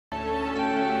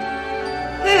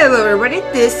Hello everybody,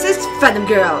 this is Phantom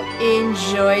Girl.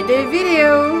 Enjoy the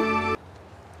video!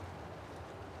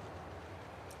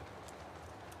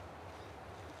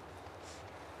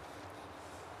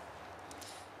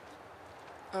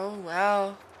 Oh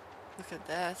wow, look at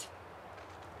that.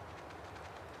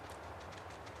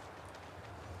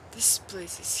 This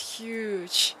place is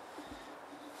huge.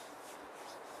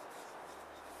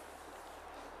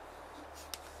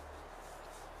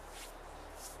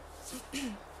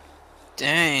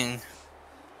 Dang.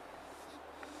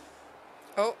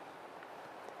 Oh,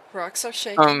 rocks are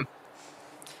shaking.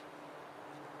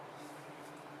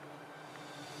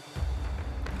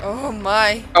 Oh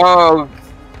my. Oh.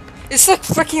 It's like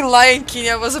fucking Lion King.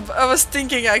 I was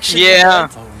thinking actually. Yeah.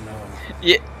 Oh no.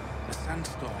 Yeah. A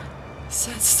sandstorm.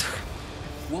 Sandstorm.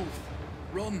 Wolf,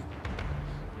 run.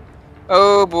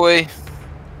 Oh boy.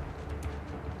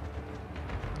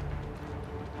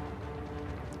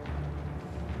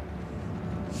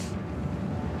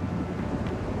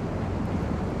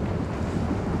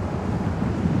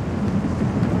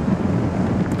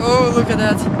 Oh, look at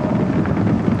that.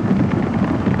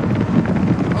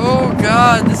 Oh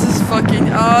god, this is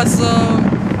fucking awesome.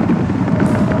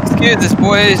 Excuse us,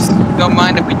 boys. Don't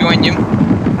mind if we join you.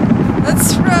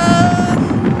 Let's run!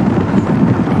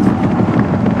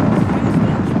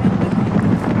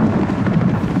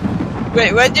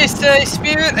 Wait, what'd you say,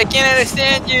 Spirit? I can't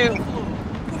understand you.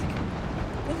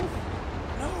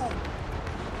 No.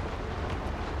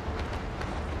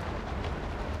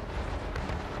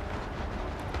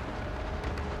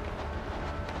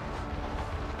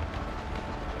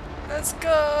 Let's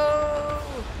go!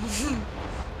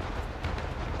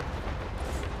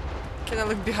 Can I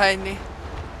look behind me?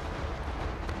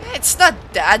 It's not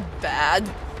that bad.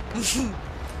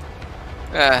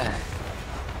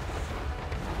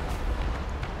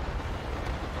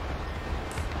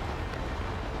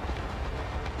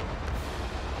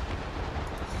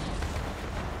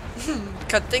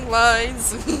 Cutting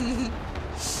lines.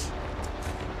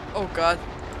 Oh god.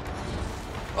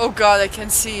 Oh god, I can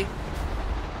see.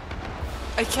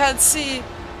 I can't see.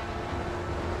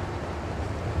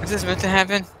 Is this meant to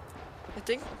happen? I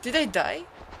think. Did I die?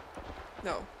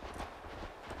 No.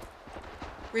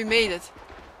 We made it.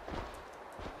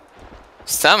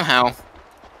 Somehow.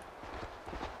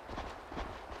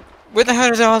 Where the hell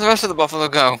does all the rest of the buffalo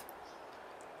go?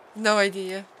 No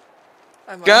idea.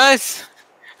 I'm off. Guys!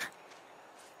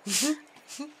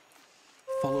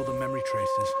 Follow the memory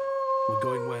traces. We're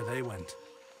going where they went.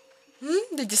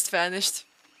 They just vanished.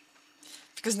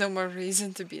 Because no more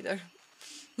reason to be there.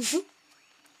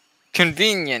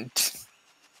 Convenient.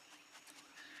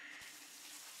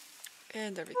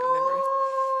 And there we go,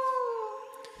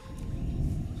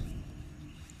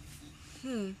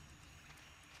 memory.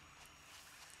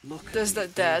 Look Does at that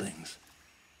these dad? buildings.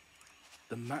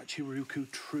 The Machiruku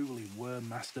truly were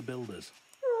master builders.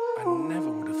 I never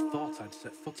would have thought I'd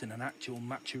set foot in an actual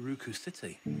Machiruku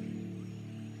city.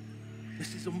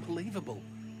 This is unbelievable.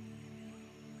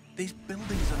 These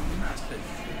buildings are massive.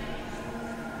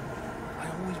 I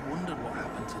always wondered what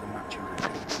happened to the Machiruku.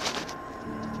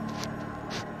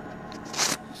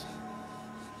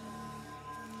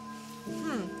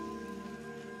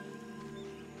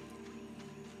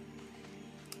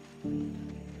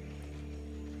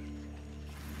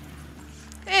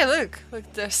 Hey, look!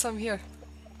 Look, there's some here.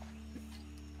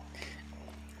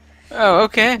 Oh,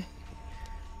 okay.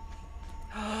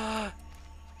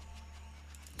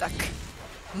 Duck.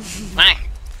 Quack.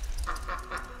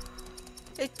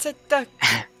 It's a duck.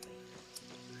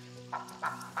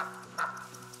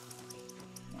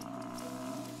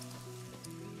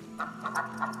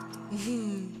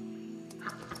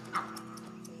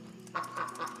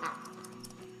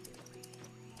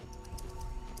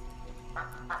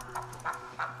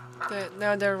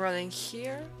 Now they're running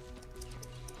here.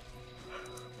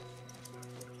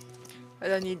 I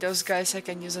don't need those guys, I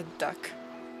can use a duck.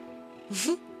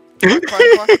 Quack, quack,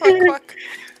 quack, quack, quack.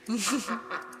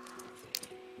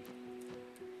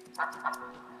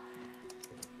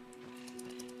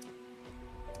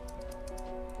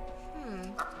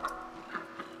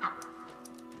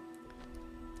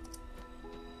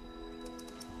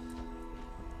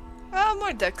 Ah,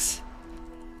 more ducks.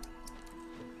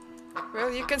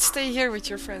 Well, you can stay here with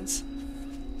your friends.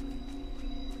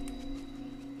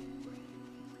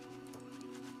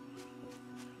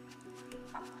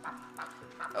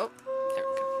 Oh, there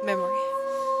we go. Memory.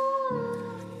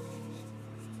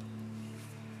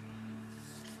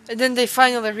 And then they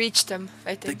finally reached them,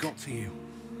 I think. They got to you.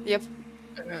 Yep.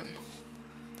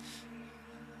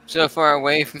 So far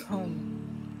away from home.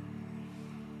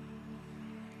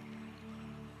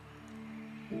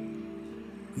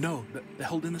 No, they're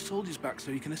holding the soldiers back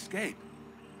so you can escape.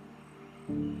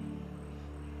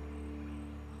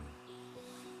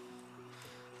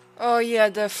 Oh yeah,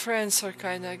 the friends are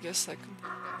kinda, I guess, like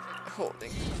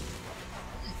holding.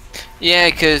 Yeah,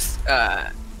 because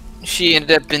she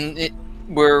ended up in it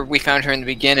where we found her in the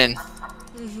beginning.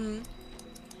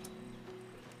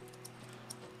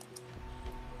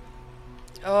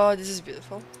 Oh, this is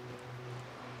beautiful.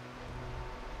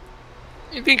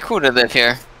 It'd be cool to live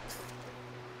here.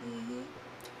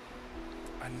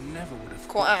 I never would have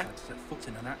Kwa. thought I'd set foot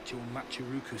in an actual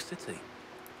Machiruku city.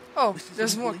 Oh, This is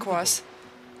there's more unbelievable. quas.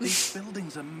 These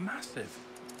buildings are massive.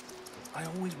 I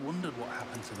always wondered what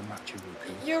happened to the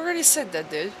Machiruku. You already said that,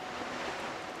 dude.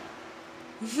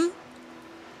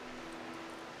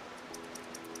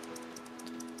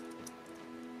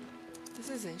 This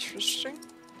is interesting.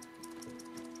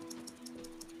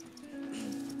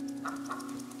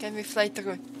 Can we fly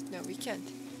through? No, we can't.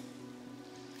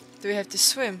 Do we have to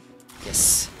swim?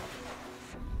 Yes.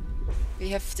 We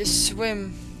have to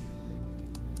swim.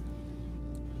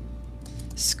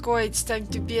 Skoy, it's time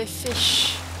to be a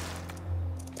fish.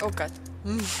 Oh god.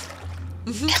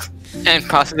 And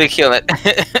possibly kill it.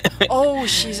 Oh,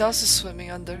 she's also swimming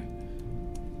under.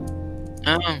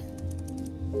 Oh.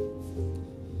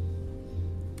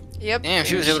 Yep. Damn,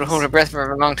 she was able to hold her breath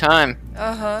for a long time.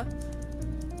 Uh-huh.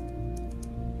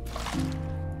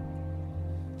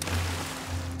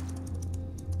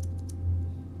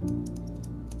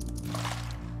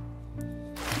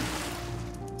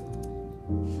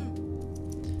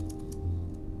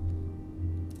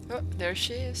 Oh, there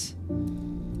she is.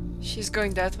 She's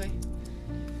going that way.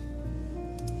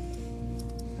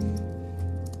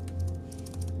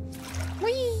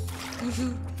 Whee!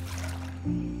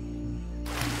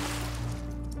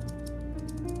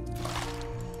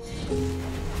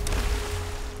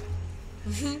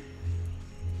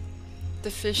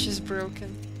 The fish is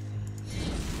broken.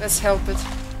 Let's help it.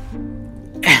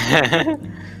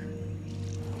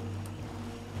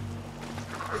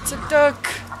 It's a duck!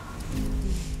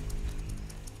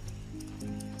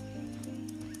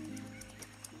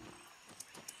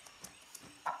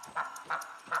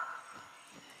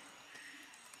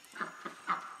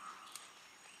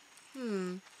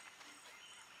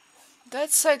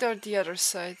 That side or the other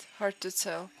side? Hard to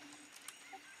tell.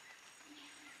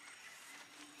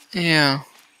 Yeah.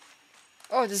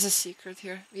 Oh, there's a secret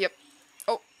here. Yep.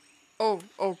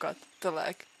 Oh god, the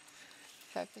lag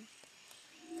happened.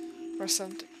 Or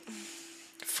something.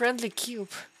 Friendly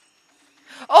cube.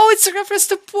 Oh, it's a reference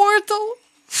to Portal!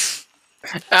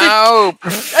 Oh!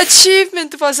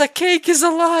 Achievement was a cake is a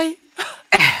lie.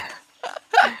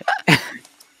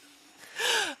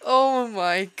 Oh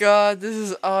my god, this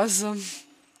is awesome.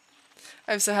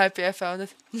 I'm so happy I found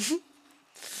it. The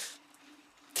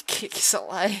cake is a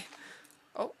lie.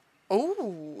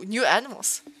 Oh, new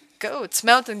animals. Goats,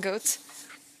 mountain goats.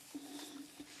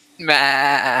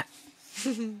 Bah.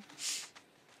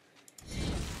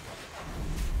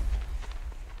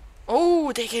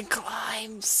 Oh, they can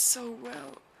climb so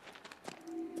well.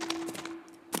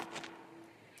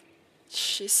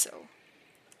 She's so.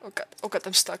 Oh god,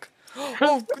 I'm stuck. Oh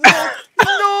no,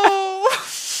 no!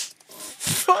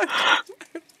 Fuck.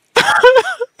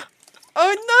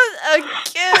 Oh, not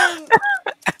again!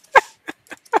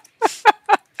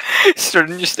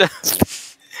 Starting your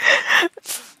stuff.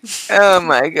 Oh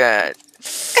my god.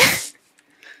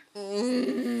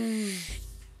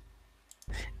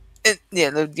 Yeah,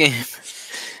 the game.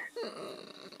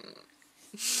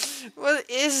 What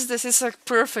is this? It's like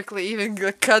perfectly even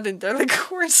cut in there,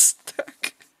 like we're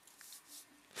stuck.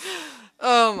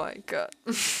 Oh my god.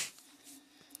 Is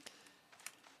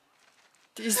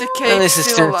the cake this is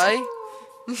still just- alive?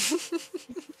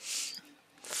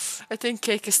 I think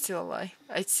cake is still alive.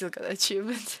 I still got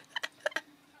achievement.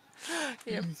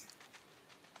 Yep.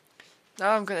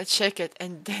 Now I'm gonna check it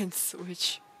and then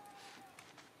switch.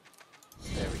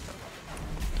 There we go.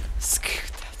 Screw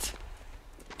that.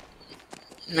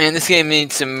 Man, this game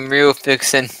needs some real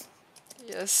fixing.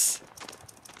 Yes.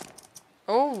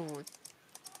 Oh.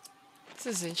 This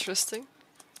is interesting.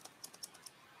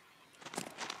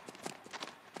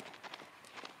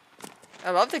 I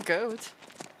love the goat.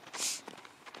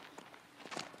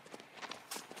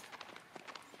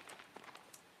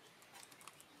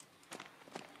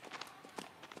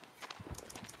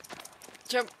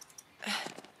 Jump.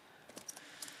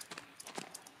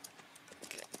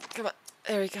 Okay, come on.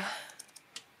 There we go.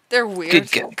 They're weird,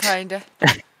 Good goat. kinda.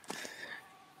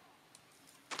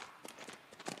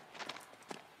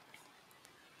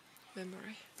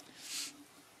 Memory.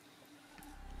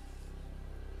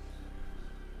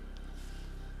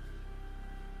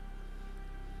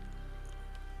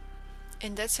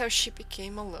 And that's how she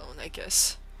became alone, I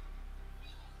guess.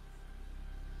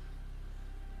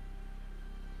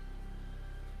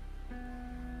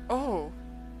 Oh.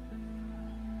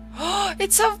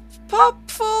 It's a pop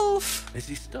wolf! Is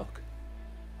he stuck?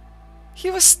 He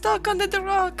was stuck under the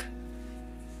rock.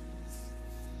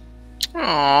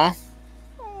 Aww.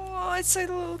 Oh, it's a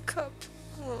little cup.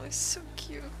 Oh, it's so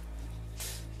cute.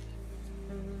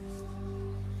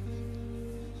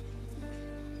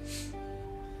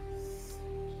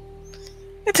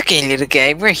 It's okay, little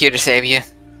guy. We're here to save you.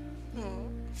 Oh.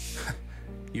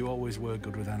 You always were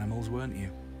good with animals, weren't you?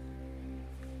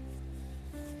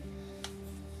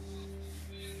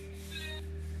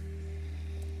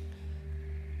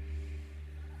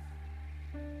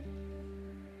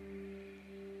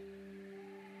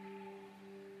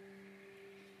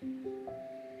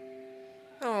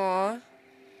 Aw.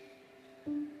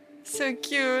 So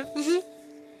cute.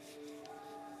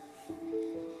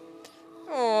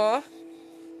 Aw.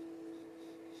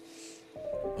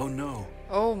 Oh no.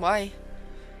 Oh my.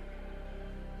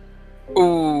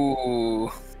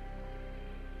 Ooh.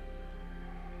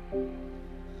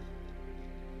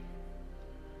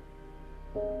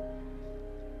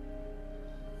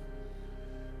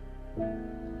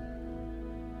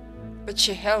 But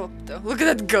she helped though. Look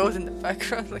at that goat in the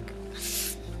background. Like.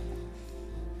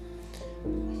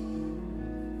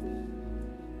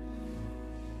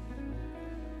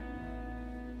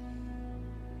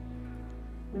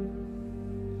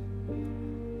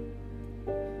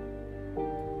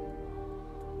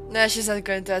 No, she's not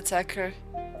going to attack her.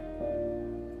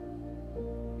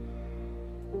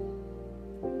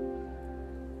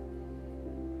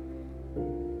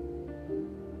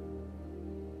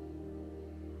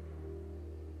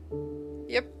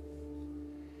 Yep.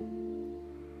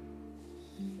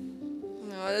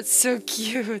 Oh, that's so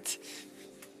cute.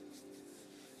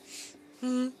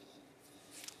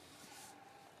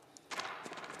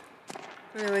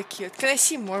 Really cute. Can I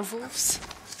see more wolves?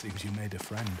 Seems you made a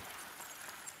friend.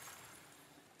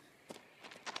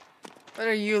 What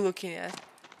are you looking at?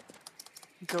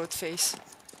 Goat face.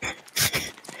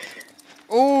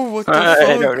 Oh, what the fuck?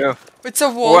 I don't know. It's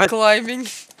a wall What? climbing.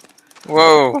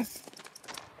 Whoa.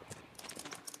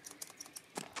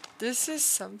 This is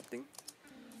something.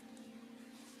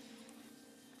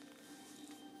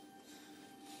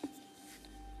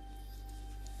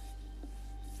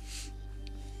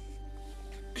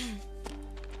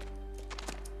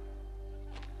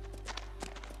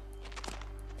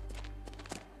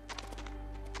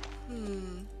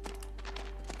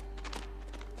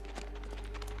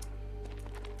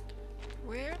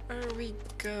 Where are we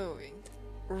going?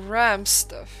 Ram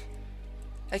stuff.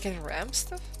 I can ram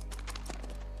stuff?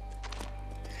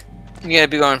 You gotta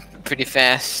be going pretty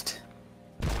fast.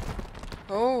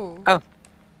 Oh. Oh.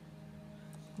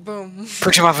 Boom.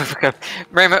 Push him off the cliff.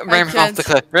 Ram him off can't. the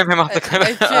cliff. Ram him off the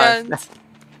cliff. I can't.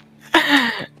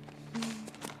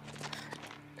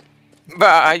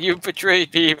 Bah, you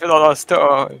betrayed me for the last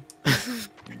time.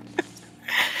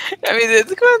 I mean,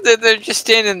 they're just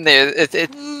standing there.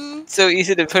 It's so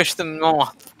easy to push them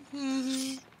off.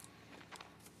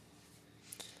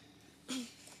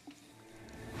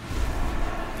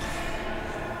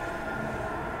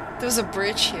 There's a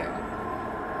bridge here.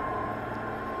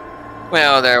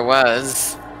 Well, there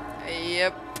was.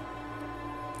 Yep.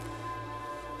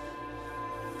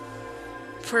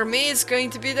 For me, it's going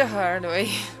to be the hard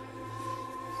way.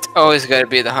 It's always gotta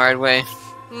be the hard way.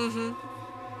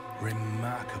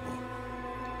 Remarkable.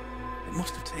 It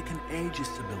must have taken ages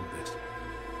to build this.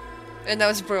 And now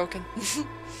it's broken.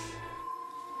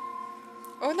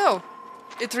 Oh no!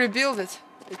 It rebuilt it.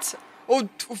 It's... Oh!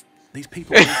 These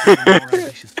people are more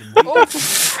ambitious than we are. It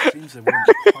seems they weren't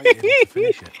quite able to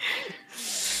finish it.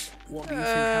 What do you think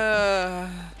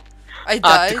happened? I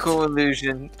died. Optical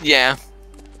illusion. Yeah.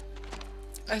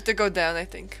 I have to go down, I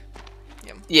think.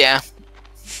 Yeah.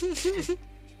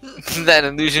 That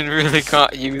illusion really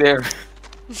caught you there.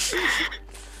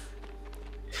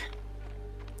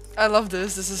 I love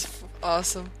this. This is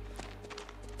awesome.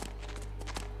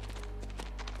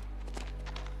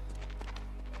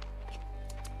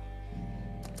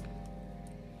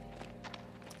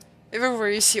 Everywhere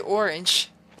you see orange,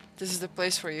 this is the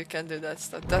place where you can do that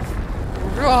stuff. That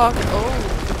rock. Oh.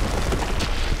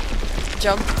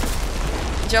 Jump.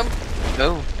 Jump.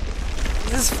 No.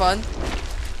 This is fun.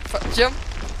 Jump.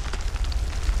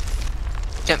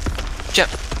 Jump.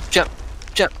 Jump. Jump.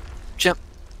 Jump. Jump.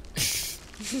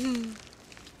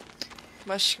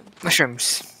 Mushroom.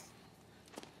 Mushrooms.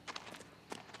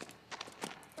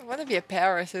 I want to be a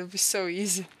parrot. It would be so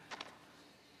easy.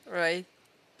 Right.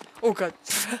 Oh god.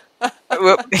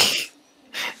 Well,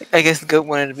 I guess the goat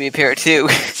wanted to be a parrot too.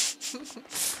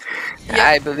 Yeah.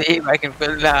 I believe I can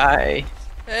fly.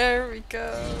 There we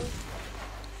go.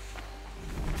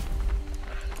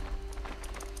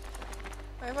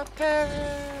 I'm a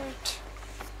parrot.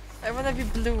 I wanna be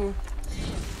blue.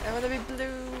 I wanna be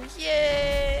blue.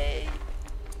 Yay!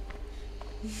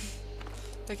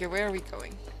 Okay, where are we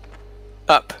going?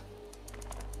 Up.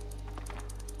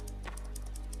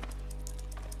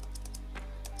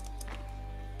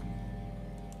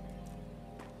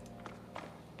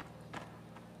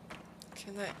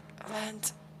 Can I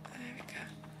land? There we go.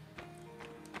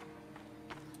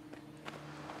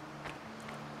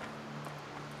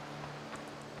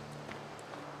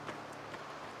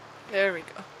 There we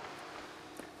go.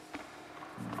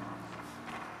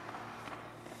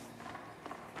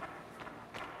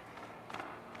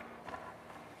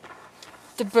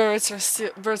 The birds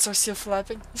are still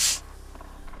flapping.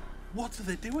 What are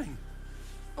they doing?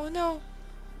 Oh no!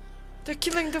 They're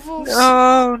killing the wolves!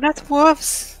 No, not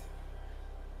wolves.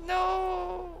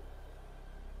 No!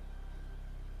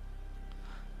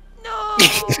 No!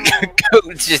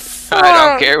 Goats just. I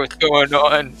don't care what's going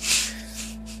on.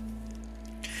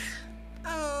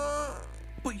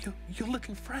 But your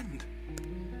little friend.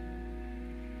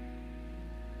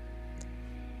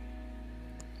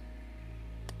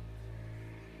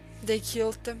 They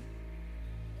killed them.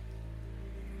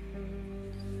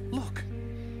 Look,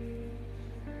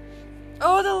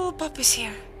 Oh, the little puppy's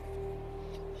here.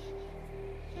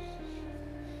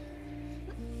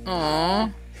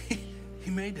 Aww.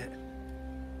 he made it.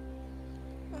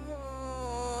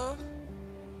 Aww,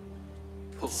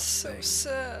 Poor so thing.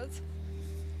 sad.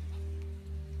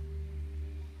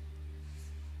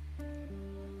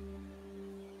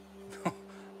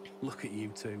 Look at you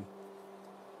two.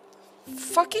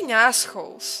 Fucking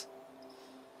assholes.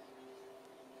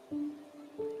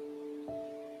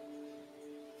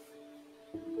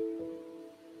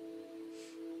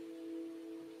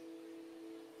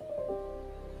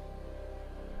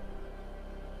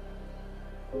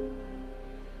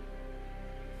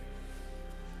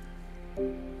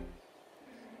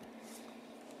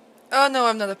 Oh no,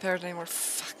 I'm not a parrot anymore.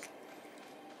 Fuck.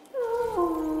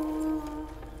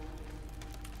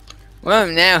 Well,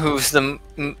 now who's the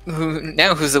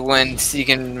who's the one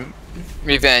seeking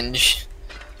revenge?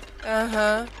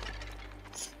 Uh-huh.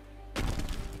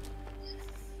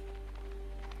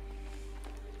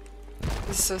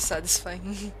 This is so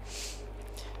satisfying.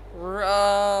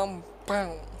 Boom.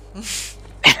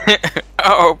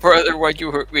 Oh, brother, why'd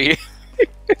you hurt me?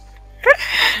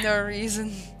 No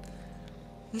reason.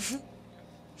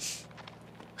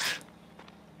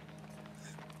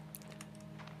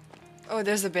 Oh,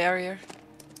 there's a barrier.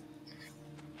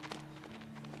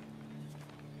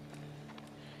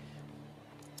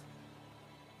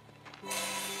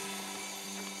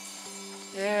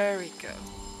 There we go.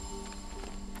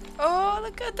 Oh,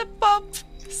 look at the pup!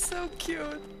 So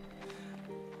cute.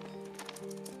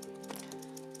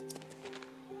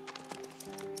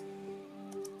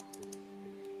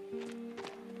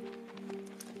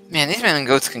 Man, these man and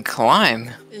goats can climb.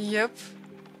 Yep.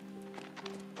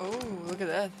 Oh, look at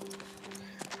that.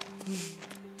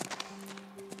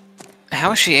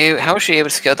 How is she able to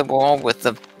scale the wall with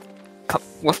the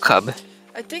wolf cub?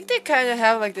 I think they kind of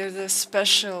have like there's a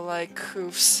special like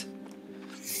hoofs.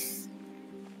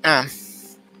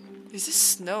 Is this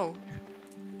snow?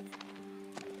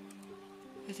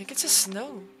 I think it's a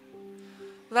snow.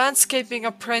 Landscaping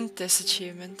apprentice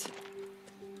achievement.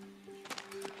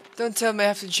 Don't tell me I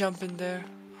have to jump in there.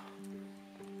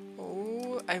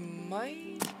 Oh, I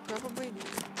might probably.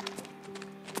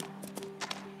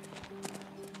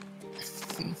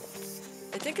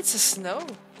 I think it's a snow.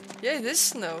 Yeah, it is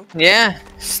snow. Yeah,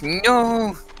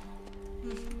 snow.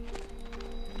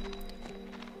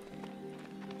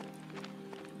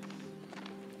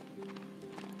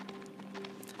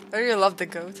 I really love the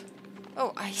goat.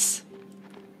 Oh, ice.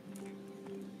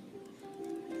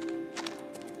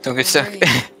 Don't get stuck.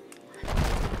 Right.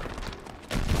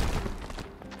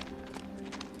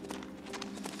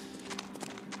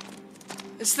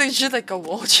 It's legit like a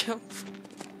wall jump.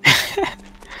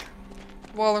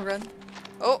 Wall run.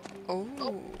 Oh,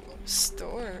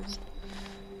 storm.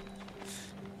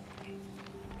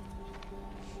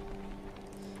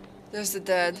 There's the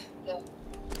dead.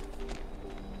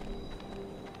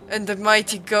 And the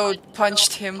mighty goat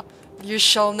punched him. You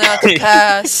shall not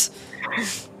pass.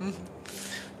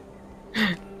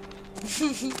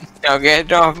 Now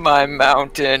get off my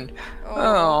mountain.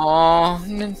 Oh.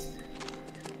 Oh.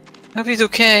 Hope he's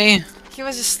okay. He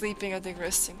was just sleeping, I think,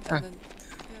 resting. And then,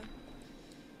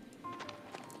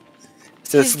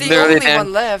 So he's it's the literally only then.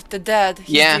 one left. The dad. He's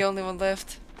Yeah. the only one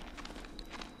left.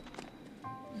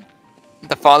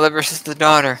 The father versus the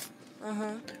daughter.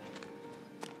 Uh-huh.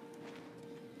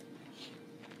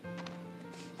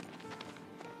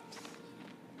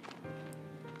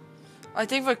 I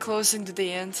think we're closing to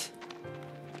the end.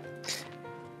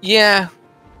 Yeah.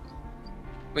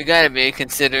 We gotta be,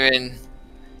 considering...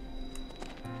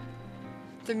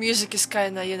 The music is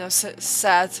kinda, you know,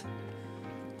 sad.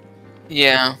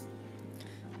 Yeah.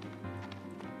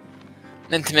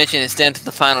 Not to mention it's down to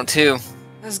the final two.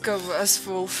 Let's go as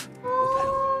Wolf.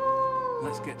 Uphill.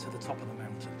 Let's get to the top of the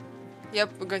mountain.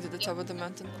 Yep, we're going to the top of the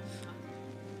mountain.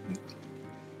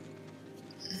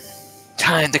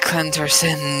 Time to cleanse our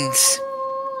sins.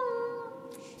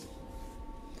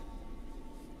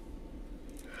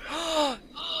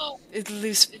 It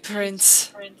leaves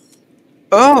prints.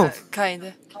 Oh!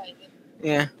 Kinda.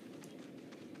 Yeah.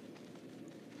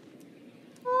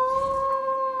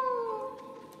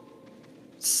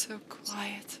 So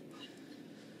quiet.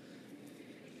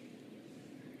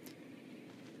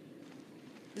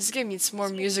 This game needs more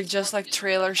music, just like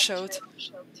trailer showed.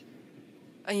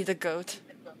 I need a goat.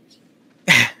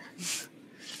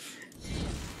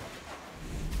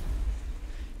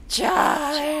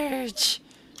 Charge!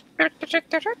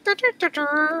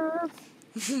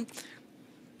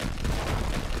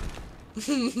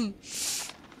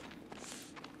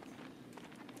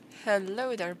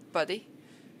 Hello there, buddy.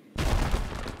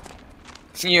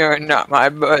 You're not my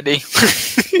buddy.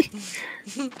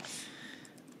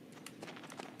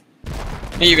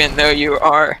 Even though you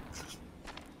are.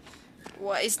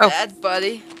 What is Oh. that,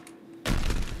 buddy?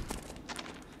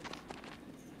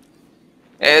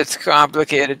 It's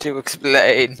complicated to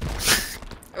explain.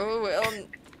 Oh well,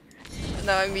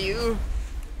 now I'm you.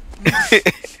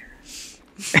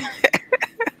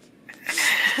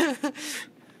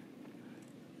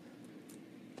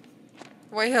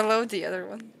 Why hello the other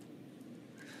one?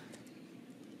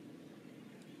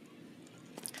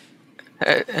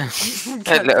 God,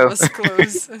 that Hello. was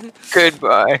close.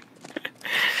 Goodbye.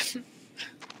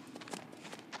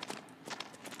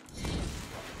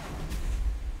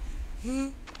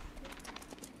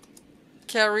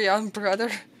 Carry on, brother.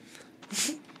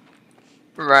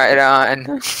 Right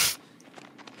on.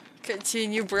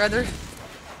 Continue, brother.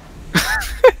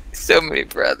 So many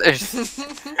brothers.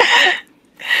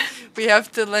 We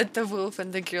have to let the wolf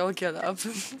and the girl get up.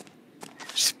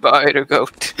 Spider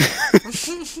goat.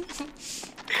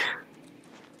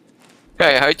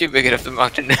 Hey, how'd you make it up the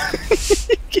mountain?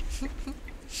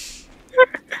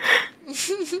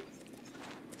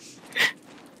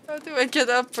 How do I get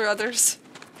up, brothers?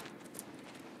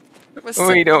 What's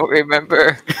We don't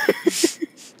remember.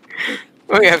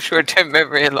 We have short-term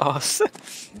memory loss.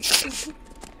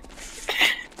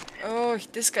 Oh,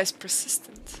 this guy's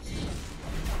persistent.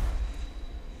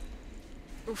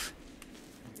 Oof.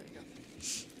 There you go.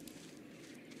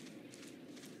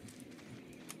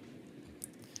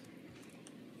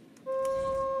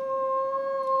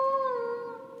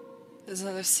 There's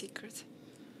another secret.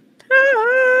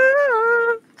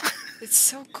 It's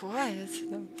so quiet.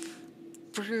 No.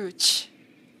 Brooch.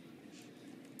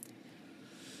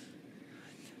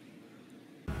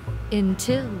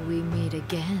 Until we meet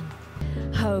again.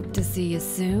 Hope to see you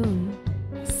soon.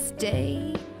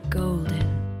 Stay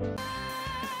golden.